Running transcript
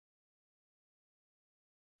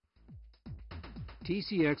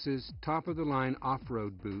TCX's top-of-the-line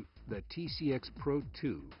off-road boot, the TCX Pro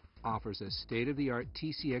 2, offers a state-of-the-art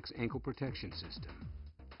TCX ankle protection system,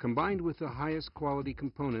 combined with the highest quality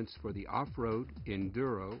components for the off-road,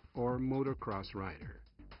 enduro, or motocross rider.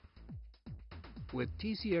 With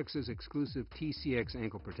TCX's exclusive TCX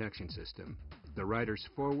ankle protection system, the rider's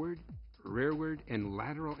forward, rearward, and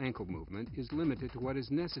lateral ankle movement is limited to what is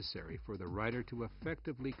necessary for the rider to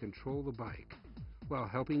effectively control the bike while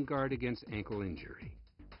helping guard against ankle injury.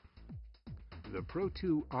 The Pro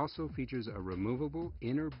 2 also features a removable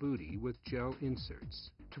inner bootie with gel inserts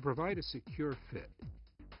to provide a secure fit,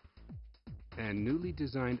 and newly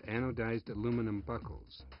designed anodized aluminum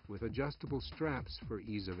buckles with adjustable straps for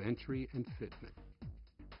ease of entry and fitment.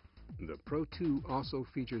 The Pro 2 also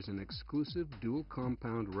features an exclusive dual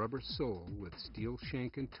compound rubber sole with steel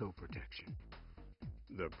shank and toe protection.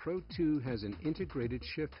 The Pro 2 has an integrated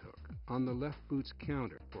shift hook on the left boot's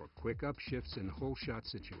counter for quick upshifts in hole shot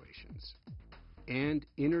situations, and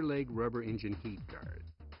inner leg rubber engine heat guard.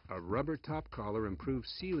 A rubber top collar improves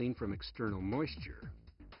sealing from external moisture,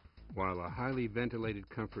 while a highly ventilated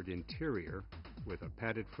comfort interior with a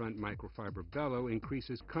padded front microfiber bellow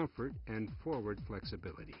increases comfort and forward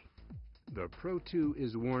flexibility. The Pro 2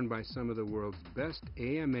 is worn by some of the world's best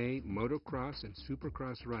AMA, motocross, and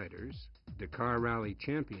supercross riders, Dakar Rally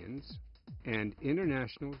champions, and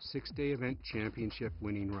international six-day event championship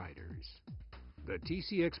winning riders. The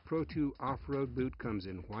TCX Pro 2 off-road boot comes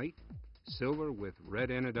in white, silver with red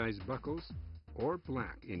anodized buckles, or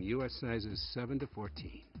black in US sizes 7 to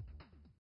 14.